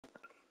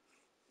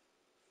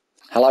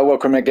Hello,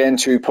 welcome again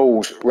to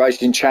Paul's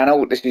Racing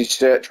Channel. This is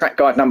track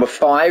guide number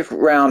 5,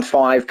 round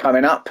 5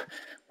 coming up.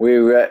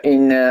 We're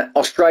in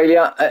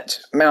Australia at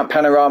Mount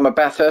Panorama,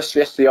 Bathurst.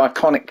 Yes, the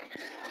iconic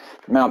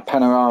Mount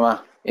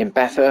Panorama in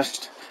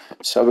Bathurst.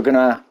 So we're going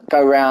to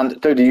go around,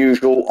 do the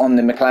usual on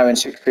the McLaren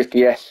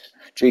 650S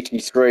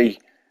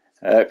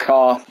GT3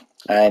 car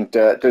and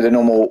do the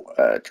normal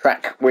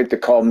track with the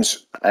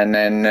comms and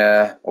then,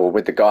 or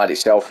with the guide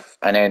itself,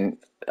 and then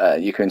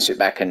you can sit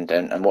back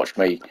and watch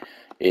me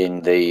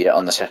in the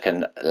on the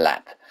second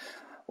lap,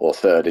 or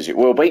third as it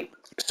will be.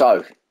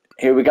 So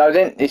here we go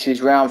then. This is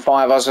round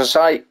 5, as I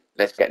say.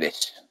 Let's get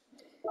this.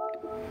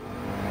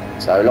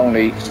 So along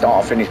the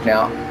start or finish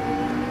now,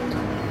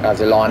 have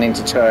the line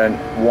into turn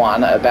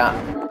 1 at about,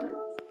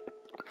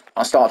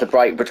 I start to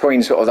brake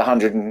between sort of the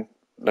 100 and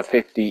the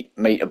 50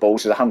 metre ball,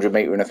 so the 100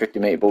 metre and the 50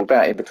 metre ball,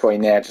 about in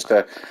between there, just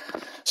to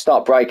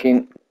start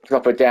braking,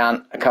 drop it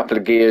down a couple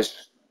of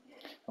gears.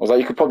 Although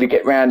you could probably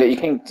get round it, you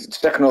can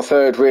second or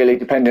third really,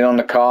 depending on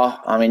the car.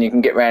 I mean, you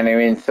can get round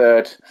here in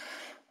third.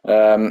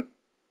 I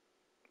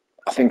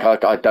think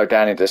I'd go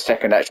down into the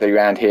second actually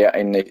round here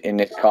in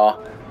this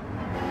car.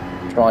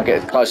 Try and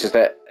get as close as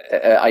that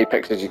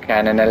apex as you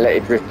can, and then let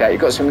it drift out. You've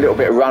got some little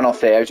bit of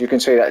runoff there, as you can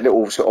see, that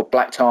little sort of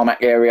black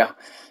tarmac area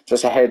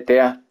just ahead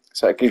there.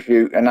 So it gives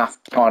you enough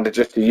kind of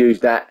just to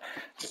use that,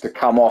 just to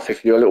come off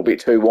if you're a little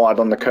bit too wide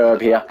on the curb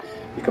here.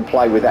 You can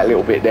play with that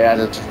little bit there,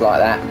 just like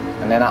that,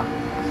 and then up.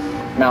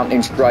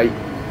 Mounting straight,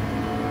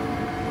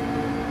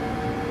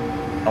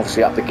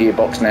 obviously up the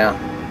gearbox now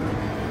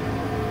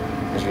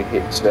as you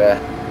hit the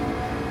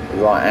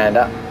right hander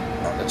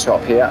at the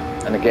top here,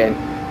 and again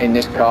in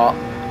this car,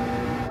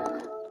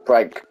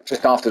 brake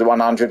just after the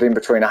 100, in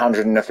between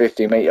 100 and the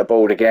 50 metre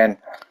board again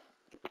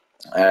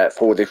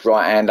for this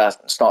right hander.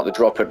 Start the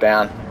dropper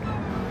down.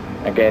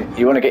 Again,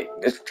 you want to get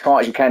as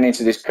tight as you can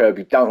into this curb.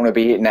 You don't want to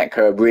be hitting that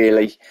curb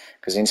really,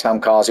 because in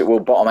some cars it will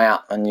bottom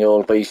out and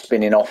you'll be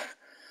spinning off.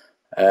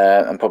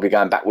 And probably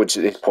going backwards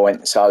at this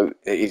point. So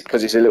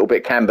because it's a little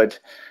bit cambered,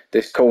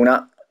 this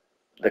corner,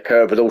 the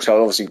curb would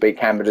also obviously be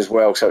cambered as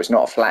well, so it's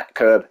not a flat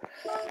curb,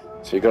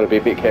 so you've got to be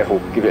a bit careful,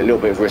 give it a little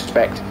bit of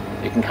respect.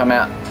 You can come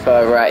out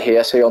further out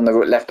here, see on the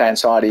left hand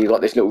side you've got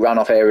this little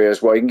runoff area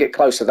as well. You can get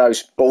close to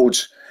those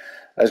boards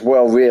as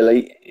well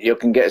really. You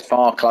can get as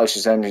far close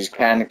as them as you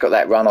can. You've got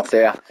that runoff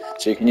there,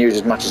 so you can use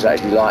as much of that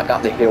as you like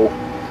up the hill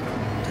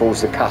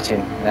towards the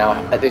cutting. Now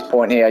at this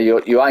point here,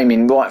 you're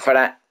aiming right for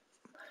that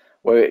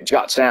where it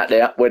juts out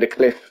there, where the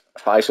cliff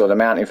face or the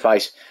mountain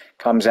face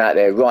comes out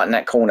there, right in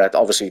that corner.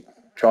 Obviously,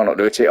 try not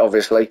to hit it,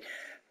 obviously,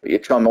 but you're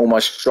trying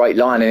almost straight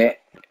lining it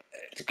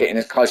to get in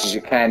as close as you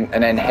can,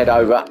 and then head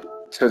over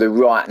to the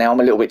right. Now, I'm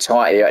a little bit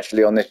tight here,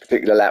 actually, on this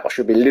particular lap. I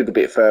should be a little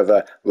bit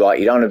further right.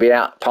 You don't want to be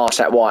out past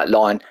that white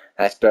line.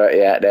 That's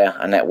dirty out there,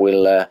 and that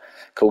will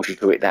cause you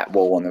to hit that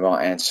wall on the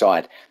right-hand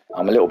side.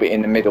 I'm a little bit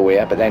in the middle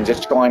here, but then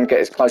just try and get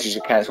as close as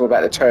you can. It's all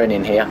about the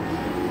turning here.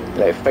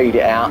 Let it feed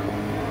it out.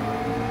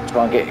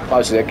 Try and get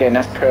closer. Again,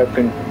 that curb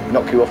can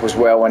knock you off as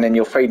well, and then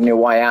you're feeding your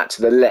way out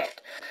to the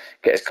left.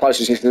 Get as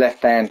close as this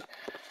left hand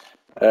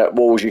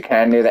wall as you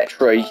can near that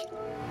tree,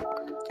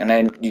 and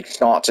then you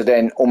start to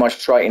then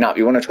almost straighten up.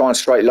 You want to try and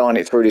straight line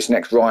it through this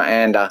next right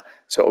hander,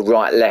 sort of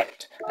right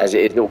left, as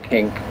it is a little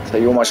kink. So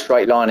you're almost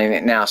straight lining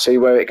it now. See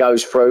where it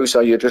goes through? So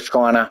you're just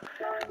trying to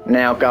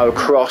now go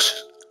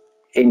across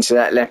into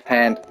that left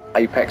hand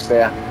apex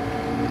there.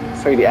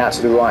 Feed it out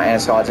to the right hand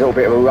side. A little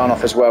bit of a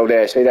runoff as well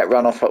there. See that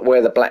runoff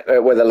where the black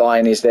where the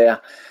line is there,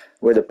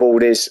 where the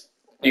board is.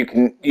 You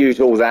can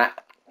use all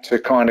that to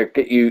kind of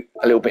get you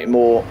a little bit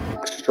more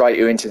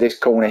straighter into this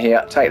corner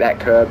here. Take that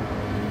curb.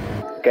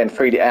 Again,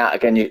 feed it out.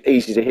 Again, you're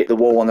easy to hit the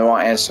wall on the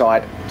right hand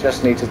side.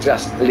 Just need to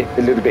just lift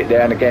a little bit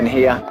there, and again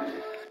here,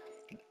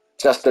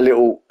 just a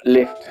little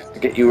lift to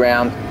get you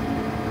round.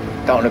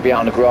 Don't want to be out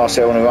on the grass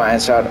there on the right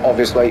hand side.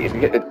 Obviously, if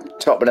you get the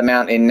top of the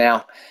mountain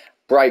now,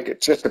 brake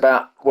just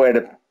about where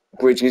the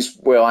bridge is,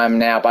 where I am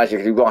now,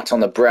 basically right on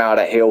the brow of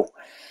that hill.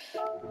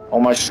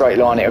 Almost straight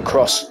line it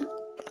across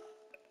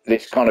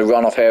this kind of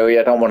runoff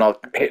area. I don't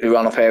want to hit the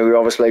runoff area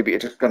obviously, but you're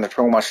just going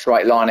to almost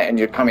straight line it, and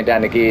you're coming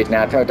down the gears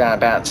now. Go down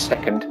about a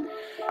second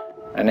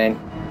and then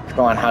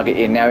try and hug it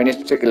in. Now in this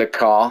particular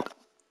car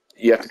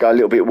you have to go a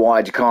little bit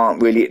wide. You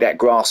can't really hit that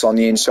grass on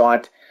the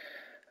inside.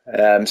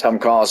 Some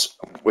cars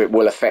it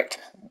will affect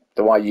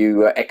the way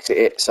you exit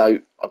it, so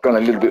I've gone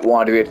a little bit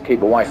wider here to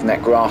keep away from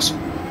that grass.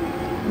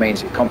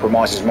 Means it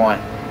compromises my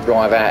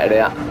drive out of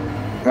there,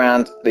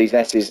 round these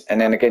S's, and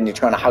then again you're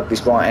trying to hug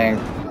this right hand,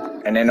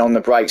 and then on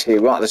the brakes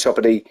here, right at the top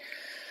of the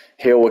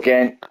hill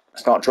again,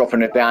 start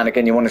dropping it down.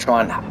 Again, you want to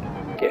try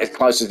and get as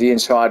close as the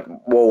inside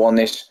wall on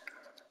this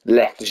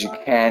left as you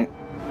can,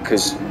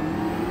 because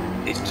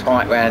it's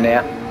tight round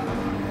there,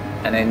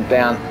 and then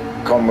down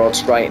Conrod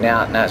straighten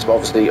out, and that's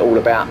obviously all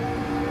about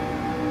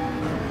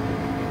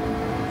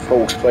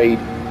full speed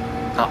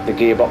up the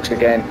gearbox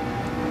again,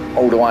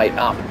 all the way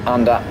up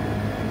under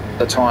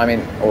the timing,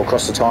 or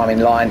across the timing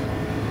line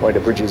where the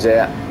bridge is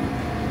there.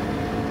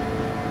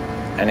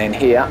 And then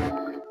here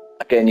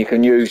again you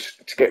can use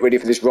to get ready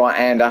for this right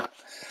hander.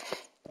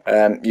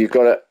 You've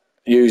got to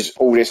use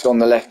all this on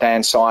the left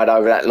hand side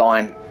over that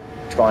line,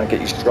 try and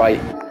get you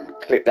straight,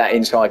 clip that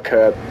inside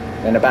curb,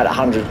 then about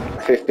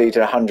 150 to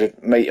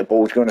 100 metre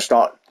balls, you're going to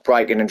start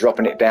braking and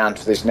dropping it down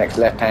for this next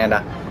left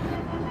hander.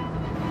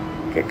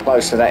 Get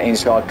close to that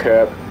inside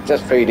curb,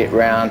 just feed it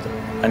round,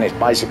 and it's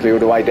basically all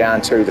the way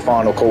down to the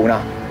final corner,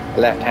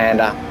 left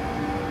hander.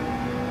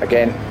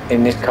 Again,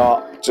 in this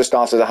car, just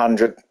after the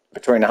 100,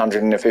 between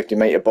 100 and the 50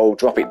 metre ball,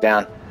 drop it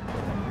down,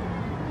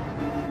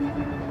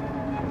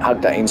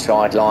 hug that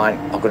inside line.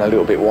 I've gone a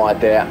little bit wide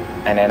there,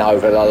 and then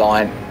over the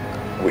line,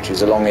 which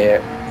is along here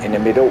in the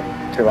middle,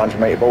 200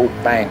 metre ball,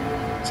 bang.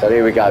 So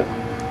there we go.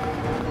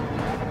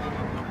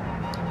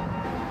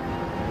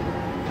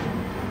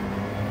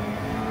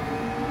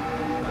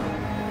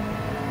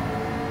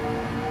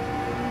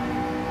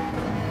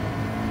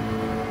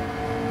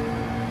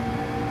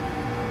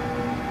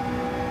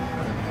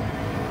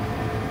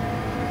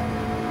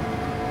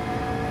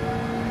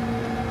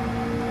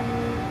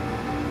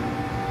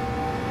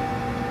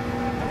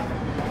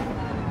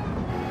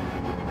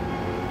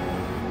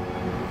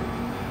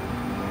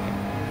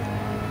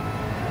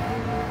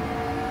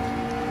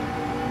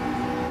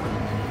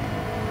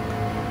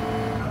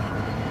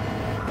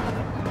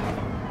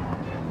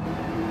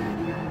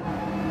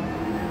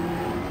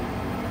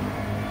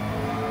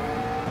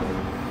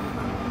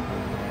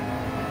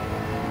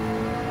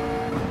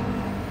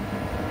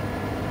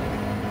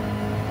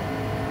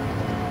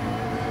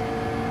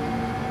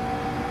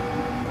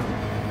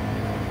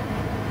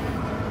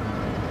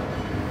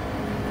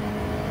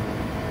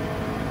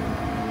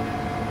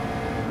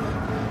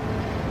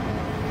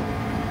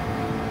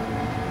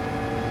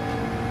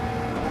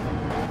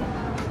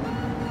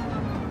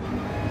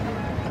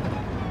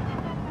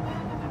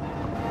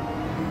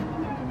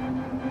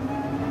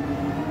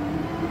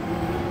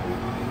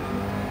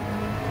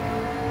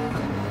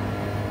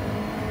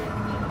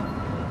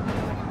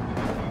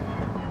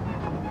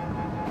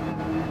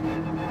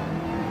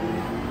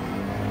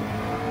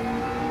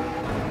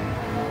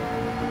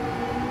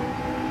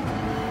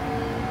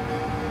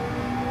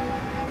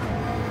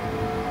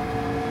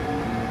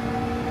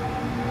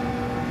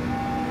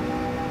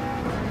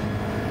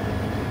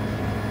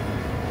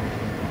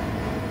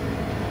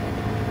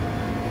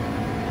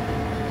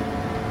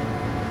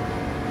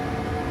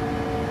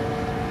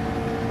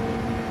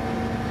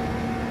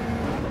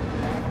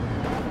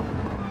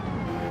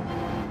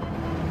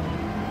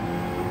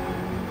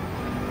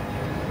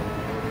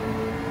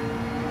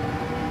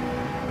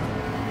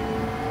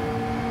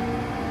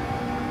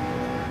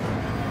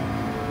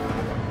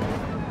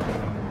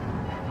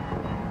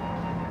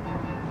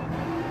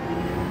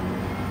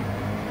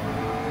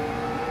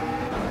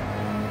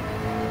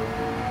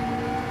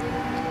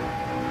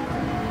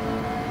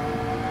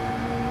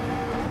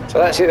 So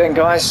that's it then,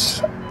 guys.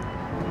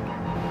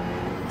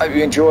 Hope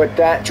you enjoyed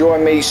that.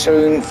 Join me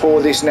soon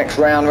for this next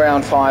round,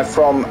 round 5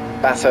 from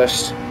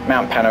Bathurst,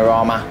 Mount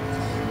Panorama.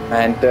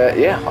 And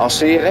yeah, I'll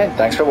see you then.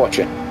 Thanks for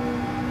watching.